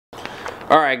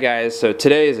Alright guys, so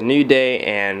today is a new day,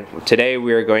 and today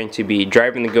we are going to be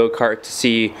driving the go-kart to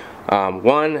see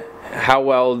one, how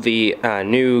well the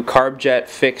new carb jet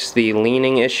fixed the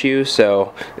leaning issue.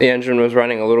 So the engine was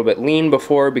running a little bit lean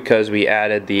before because we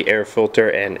added the air filter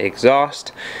and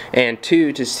exhaust, and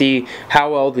two, to see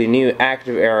how well the new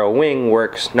active Aero wing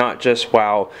works, not just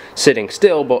while sitting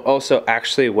still but also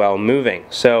actually while moving.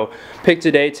 So picked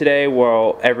a day today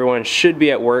where everyone should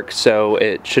be at work, so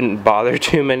it shouldn't bother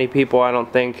too many people, I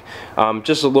don't think.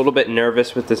 Just a little bit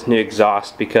nervous with this new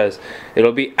exhaust because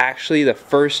it'll be actually the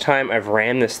first time I've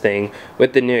ran this thing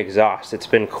with the new exhaust. It's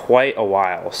been quite a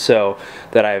while so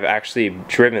that I've actually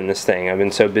driven this thing. I've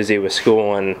been so busy with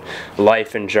school and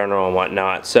life in general and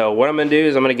whatnot. So what I'm going to do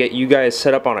is I'm going to get you guys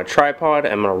set up on a tripod.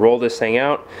 I'm going to roll this thing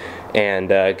out and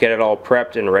get it all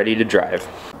prepped and ready to drive.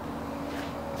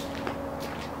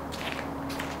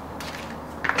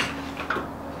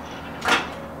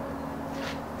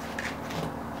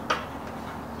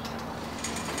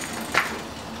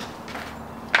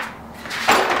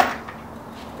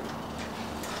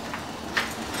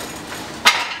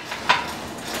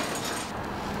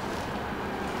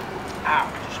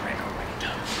 Ow, just ran over my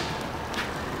toe.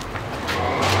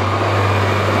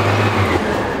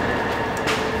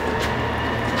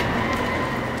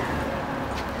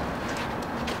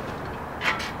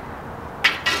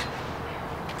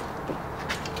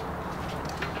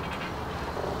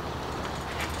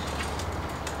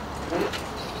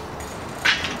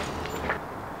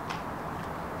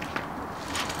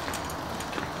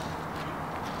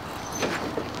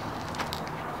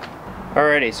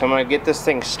 Alrighty, so I'm going to get this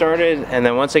thing started, and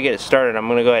then once I get it started, I'm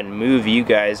going to go ahead and move you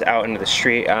guys out into the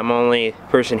street. I'm only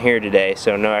person here today,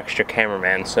 so no extra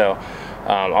cameraman, so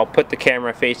I'll put the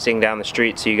camera facing down the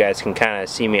street so you guys can kind of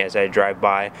see me as I drive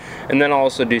by, and then I'll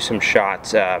also do some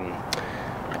shots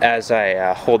as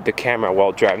I hold the camera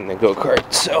while driving the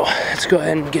go-kart. So let's go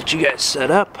ahead and get you guys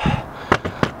set up.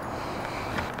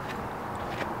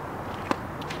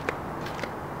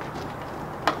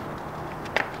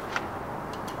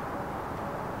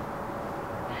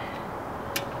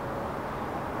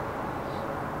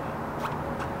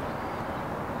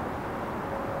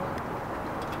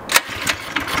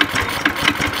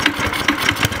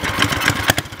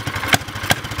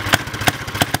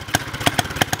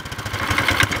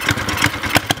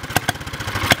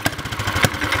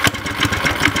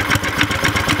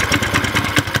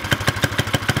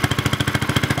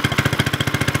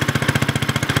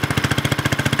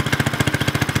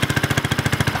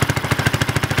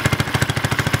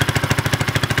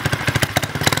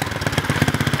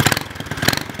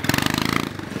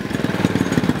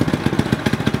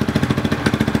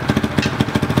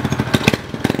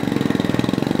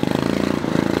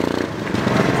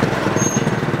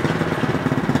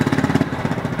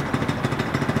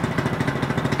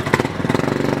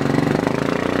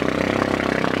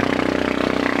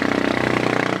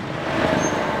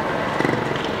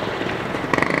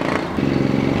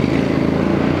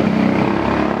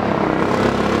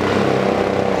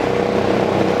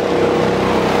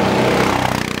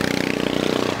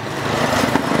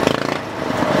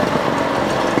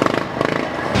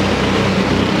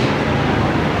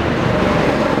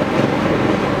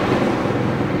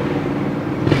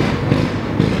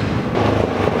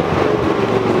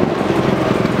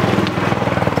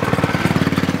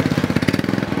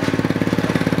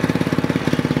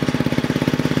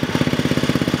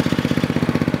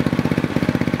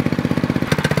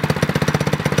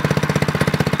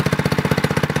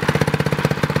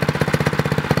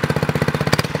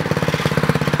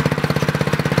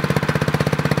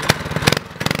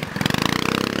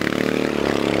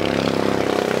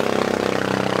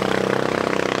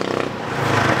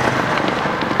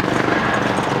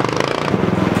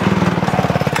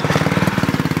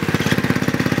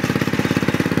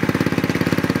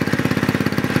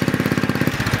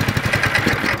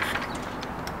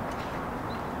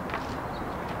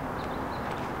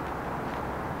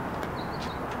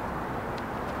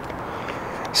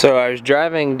 So I was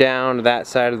driving down that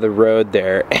side of the road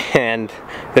there, and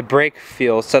the brake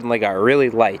feel suddenly got really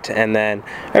light, and then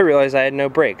I realized I had no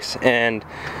brakes, and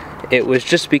it was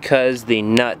just because the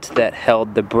nut that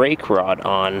held the brake rod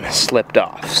on slipped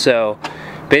off. So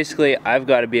basically I've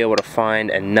got to be able to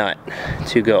find a nut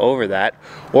to go over that,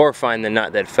 or find the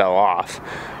nut that fell off,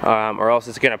 or else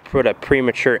it's going to put a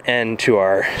premature end to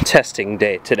our testing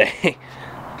day today.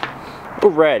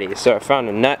 Alrighty, so I found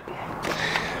a nut.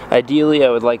 Ideally I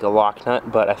would like a lock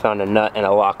nut, but I found a nut and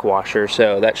a lock washer,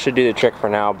 so that should do the trick for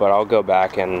now, but I'll go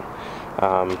back and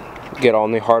get all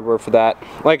new hardware for that.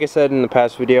 Like I said in the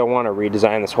past video, I want to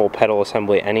redesign this whole pedal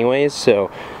assembly anyways, so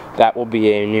that will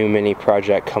be a new mini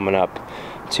project coming up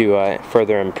to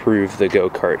further improve the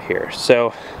go-kart here.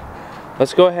 So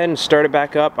let's go ahead and start it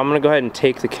back up. I'm gonna go ahead and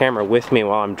take the camera with me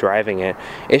while I'm driving it.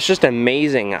 It's just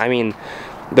amazing. I mean,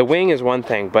 the wing is one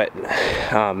thing, but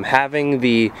having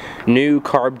the new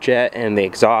carb jet and the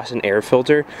exhaust and air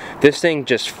filter, this thing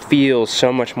just feels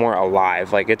so much more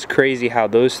alive. Like, it's crazy how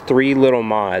those 3 little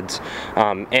mods,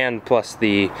 and plus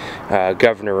the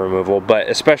governor removal, but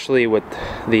especially with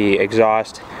the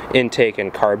exhaust, intake,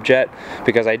 and carb jet,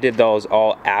 because I did those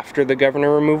all after the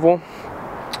governor removal.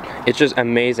 It's just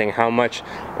amazing how much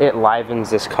it livens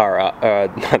this car up,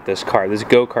 this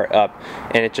go-kart up,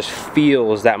 and it just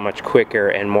feels that much quicker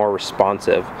and more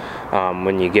responsive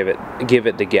when you give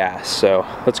it the gas. So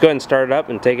let's go ahead and start it up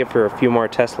and take it for a few more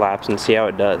test laps and see how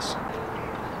it does.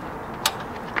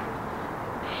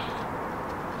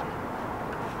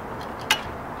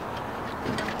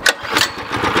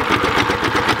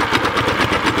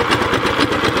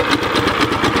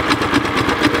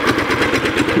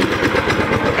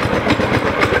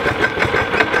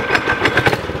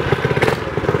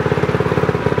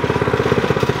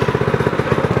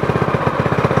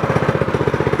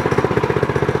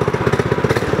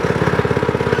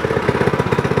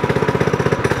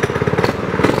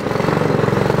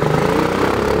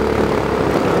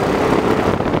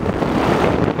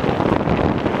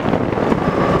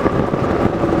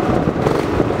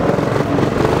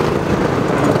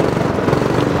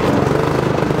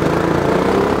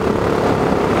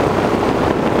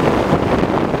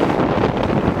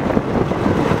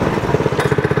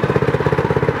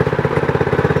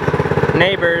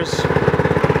 Neighbors.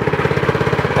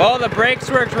 Well, the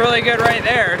brakes worked really good right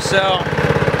there, so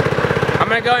I'm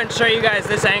gonna go ahead and show you guys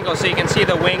this angle so you can see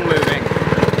the wing moving.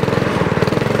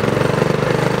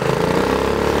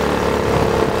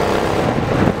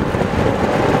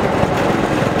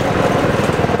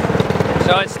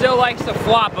 So it still likes to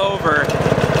flop over,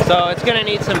 so it's gonna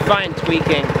need some fine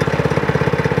tweaking.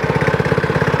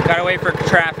 Gotta wait for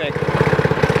traffic.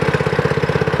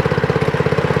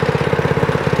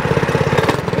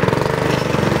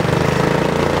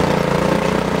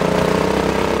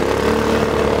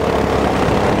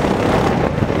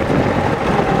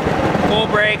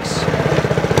 Brakes.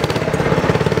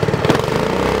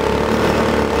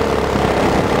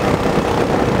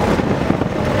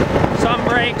 Some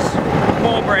brakes,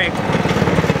 full brake.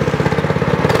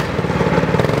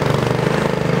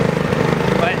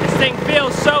 But this thing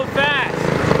feels so fast,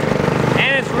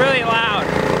 and it's really loud.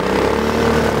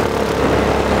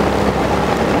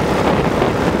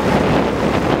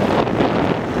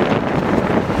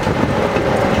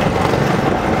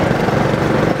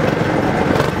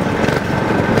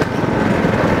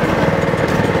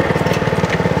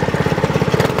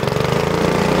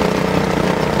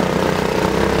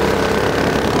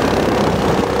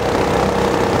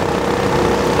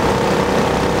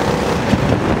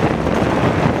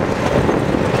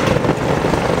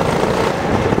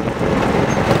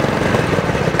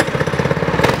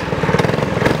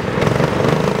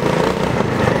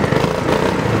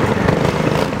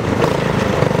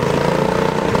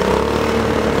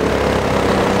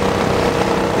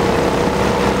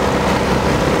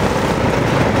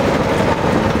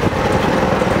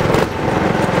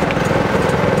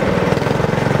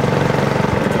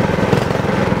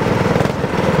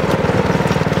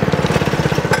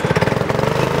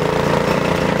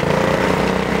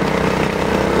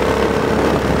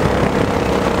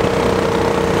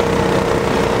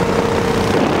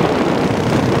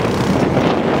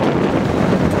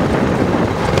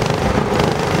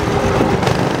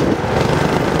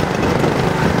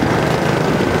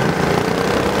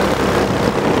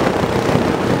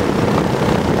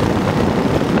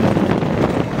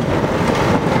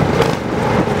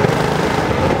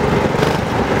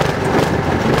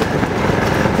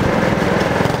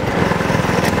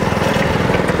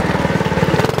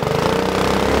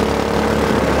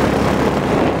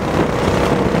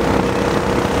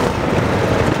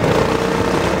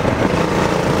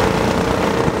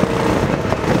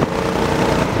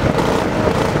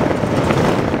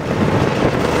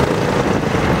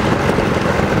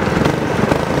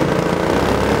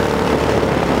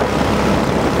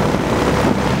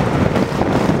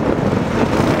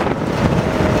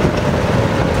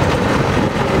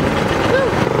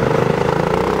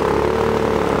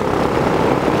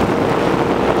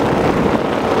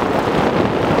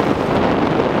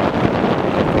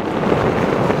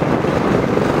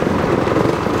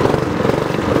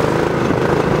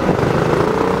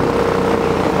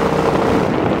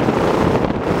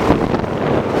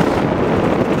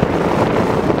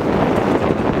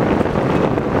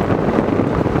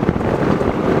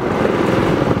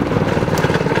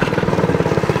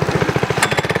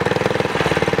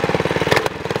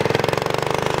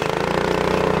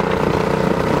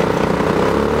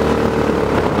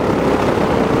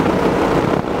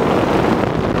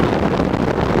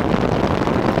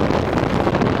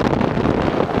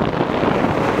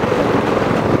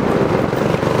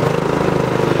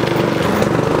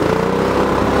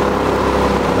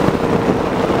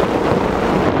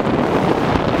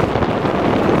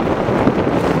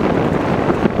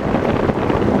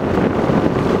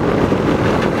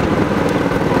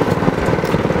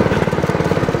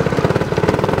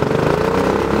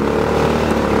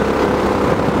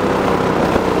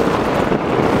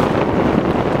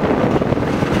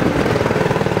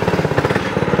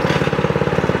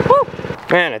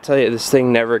 Man, I tell you, this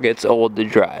thing never gets old to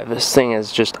drive. This thing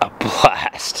is just a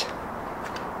blast.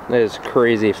 It is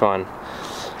crazy fun.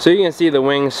 So you can see the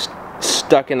wings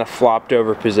stuck in a flopped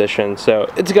over position, so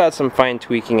it's got some fine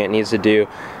tweaking it needs to do,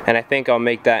 and I think I'll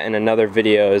make that in another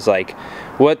video, is like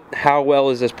how well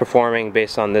is this performing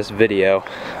based on this video,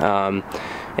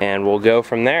 and we'll go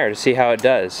from there to see how it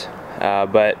does.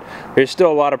 But there's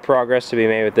still a lot of progress to be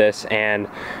made with this, and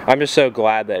I'm just so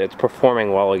glad that it's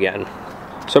performing well again.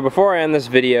 So before I end this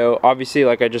video, obviously,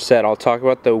 like I just said, I'll talk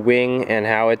about the wing and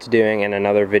how it's doing in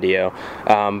another video,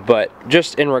 but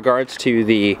just in regards to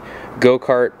the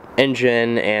go-kart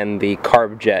engine and the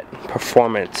carb jet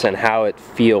performance and how it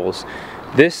feels,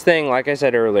 this thing, like I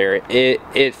said earlier,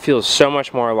 it feels so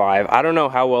much more alive. I don't know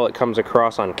how well it comes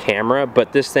across on camera,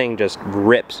 but this thing just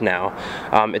rips now.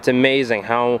 It's amazing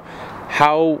how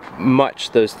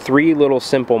much those 3 little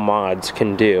simple mods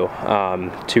can do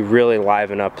to really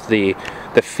liven up the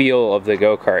feel of the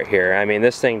go-kart here. I mean,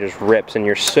 this thing just rips, and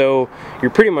you're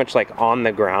pretty much like on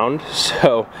the ground,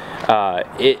 so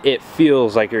it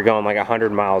feels like you're going like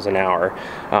 100 miles an hour.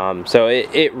 So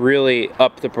it really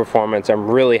upped the performance. I'm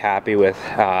really happy with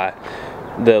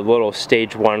the little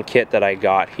stage 1 kit that I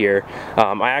got here.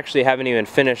 I actually haven't even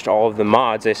finished all of the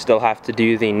mods. I still have to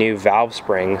do the new valve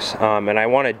springs, and I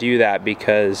want to do that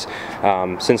because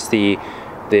since the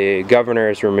governor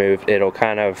is removed, it'll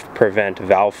kind of prevent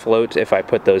valve float if I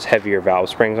put those heavier valve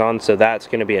springs on. So that's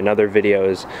going to be another video,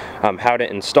 is how to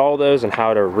install those and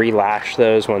how to relash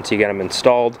those once you get them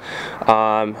installed.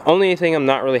 Only thing I'm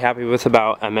not really happy with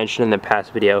about, I mentioned in the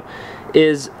past video,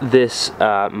 is this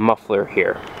muffler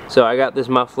here. So I got this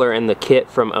muffler in the kit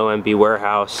from OMB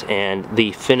Warehouse, and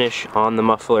the finish on the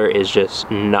muffler is just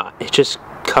it's just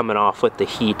coming off with the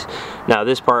heat. Now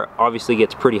this part obviously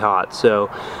gets pretty hot,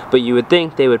 but you would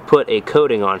think they would put a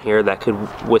coating on here that could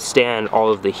withstand all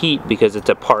of the heat, because it's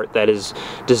a part that is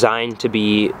designed to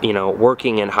be, you know,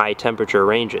 working in high temperature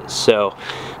ranges. So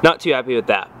not too happy with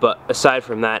that, but aside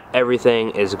from that,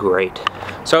 everything is great.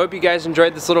 So I hope you guys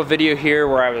enjoyed this little video here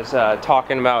where I was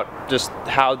talking about just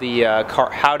how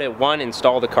how to, 1,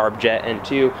 install the carb jet, and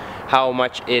 2, how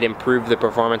much it improved the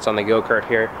performance on the go-kart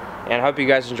here. And I hope you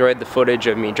guys enjoyed the footage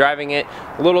of me driving it.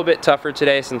 A little bit tougher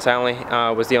today since I only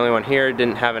was the only one here,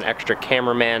 didn't have an extra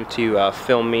cameraman to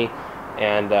film me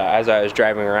and as I was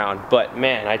driving around. But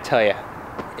man, I tell you,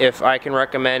 if I can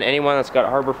recommend anyone that's got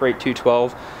Harbor Freight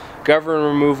 212, governor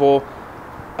removal,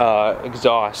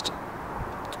 exhaust,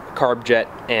 carb jet,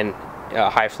 and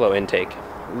high flow intake,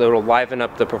 it'll liven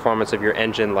up the performance of your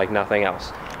engine like nothing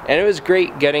else. And it was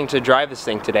great getting to drive this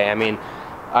thing today. I mean,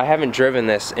 I haven't driven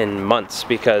this in months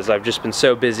because I've just been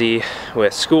so busy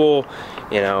with school,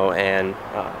 you know, and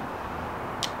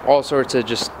all sorts of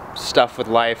just stuff with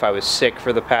life. I was sick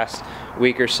for the past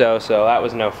week or so that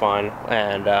was no fun.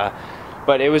 And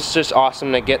but it was just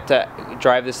awesome to get to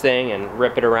drive this thing and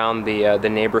rip it around the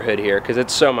neighborhood here, because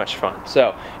it's so much fun.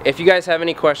 So if you guys have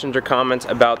any questions or comments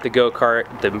about the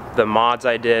go-kart, the mods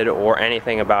I did, or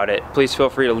anything about it, please feel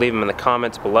free to leave them in the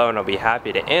comments below, and I'll be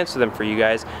happy to answer them for you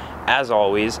guys, as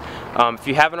always. If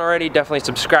you haven't already, definitely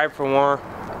subscribe for more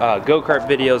go-kart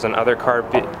videos and other car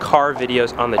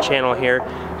videos on the channel here,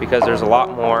 because there's a lot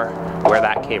more where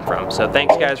that came from. So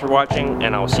thanks guys for watching,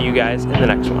 and I will see you guys in the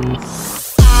next one.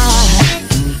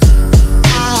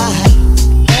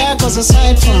 There goes a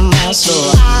sight from my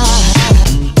soul.